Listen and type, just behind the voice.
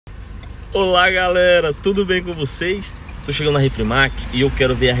Olá galera, tudo bem com vocês? Tô chegando na Refrimaq e eu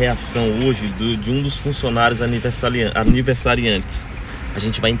quero ver a reação hoje de um dos funcionários aniversariantes. A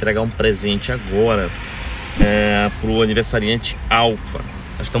gente vai entregar um presente agora pro aniversariante Alfa.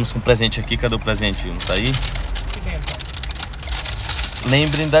 Nós estamos com um presente aqui, cadê o presente? Não tá aí?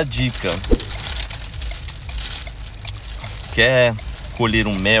 Lembrem da dica. Quer colher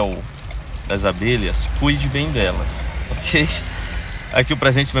um mel das abelhas? Cuide bem delas, ok? Aqui o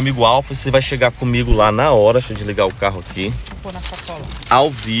presente do meu amigo Alfa. Você vai chegar comigo lá na hora. Deixa eu desligar o carro aqui. Vou pôr na sacola. Ao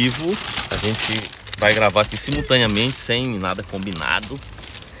vivo. A gente vai gravar aqui simultaneamente, sem nada combinado.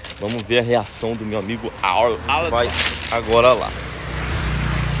 Vamos ver a reação do meu amigo Alfa. Vai agora lá.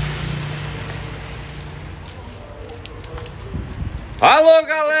 Alô,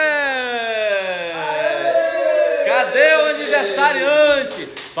 galera! Cadê o aniversariante?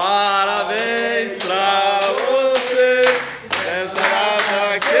 Parabéns pra você nessa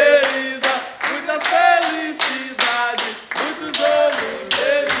data querida. Muitas felicidades, muitos anos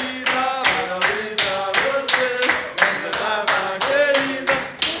de vida. Parabéns pra você nessa data querida.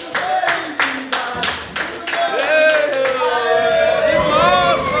 Muitas felicidades.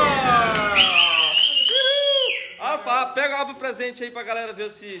 Alfa, pega o presente aí pra galera ver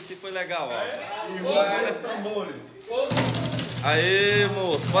se foi legal. Ó. E os tambores. Aê,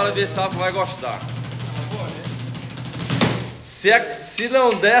 moço, bora ver se o Alfa vai gostar. Se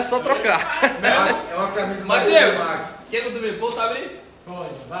não der, é só trocar. É uma camisa da Matheus, Refrimaq. quer que eu também possa abrir? Pode,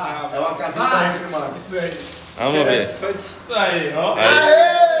 vai. É uma camisa da Refrimaq. Isso aí. Vamos ver. Isso aí, ó.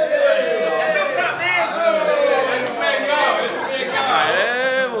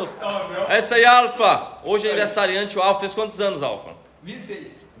 Aê, moço. É isso aí, Alfa. Hoje é aniversariante, o Alfa fez quantos anos, Alfa?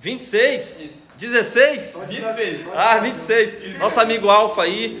 26. 26? Isso. 16? 26. Ah, 26. Nosso amigo Alfa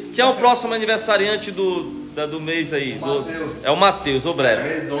aí. Quem é o próximo aniversariante do mês aí? É o Matheus, o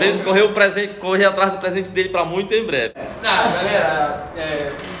breve. Temos que correr atrás do presente dele para muito em breve. Não, galera,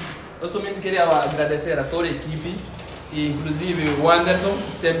 eu somente queria agradecer a toda a equipe, e inclusive o Anderson,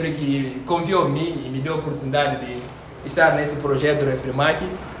 sempre que confiou em mim e me deu a oportunidade de estar nesse projeto do Refrimaq.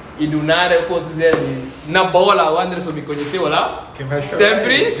 E do nada eu posso dizer, na bola o Anderson me conheceu lá.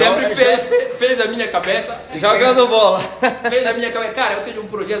 Sempre fez a minha cabeça. Jogando bola. Fez a minha cabeça, cara, eu tenho um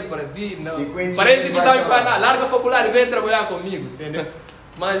projeto para ti. Não. Parece que tá me falando, larga faculdade e vem trabalhar comigo, entendeu?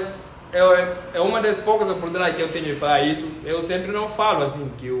 Mas é uma das poucas oportunidades que eu tenho de falar isso. Eu sempre não falo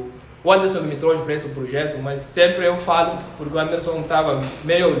assim, que o Anderson me trouxe para esse projeto, mas sempre eu falo, porque o Anderson estava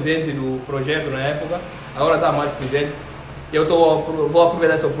meio ausente do projeto na época, agora está mais presente. Eu vou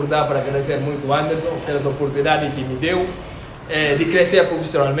aproveitar essa oportunidade para agradecer muito o Anderson pela oportunidade que me deu de crescer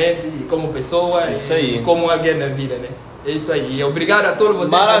profissionalmente e como pessoa e como alguém na vida, né? É isso aí. E obrigado a todos vocês.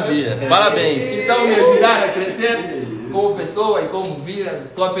 Maravilha. Parabéns. Então me ajudaram a crescer como pessoa e como vida.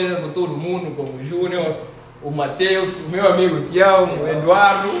 Estou aprendendo com todo mundo, como o Júnior, o Matheus, o meu amigo Tião, o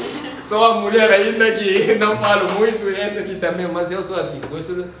Eduardo. Sou a mulher ainda que não falo muito, e essa aqui também, mas eu sou assim,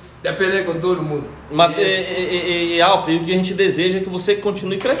 gosto de aprender com todo mundo. Alfa, o que a gente deseja é que você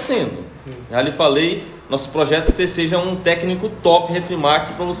continue crescendo. Sim. Já lhe falei, nosso projeto é que você seja um técnico top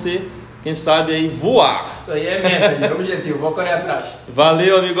Refrimaq para você, quem sabe, aí voar. Isso aí é meta, é objetivo, vou correr atrás.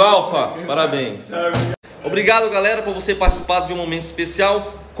 Valeu, amigo Alfa, parabéns. Obrigado, galera, por você participar de um momento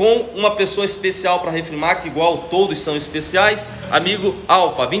especial com uma pessoa especial para a Refrimaq, igual todos são especiais. Amigo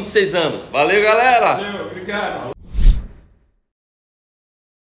Alfa, 26 anos. Valeu, galera. Valeu, obrigado.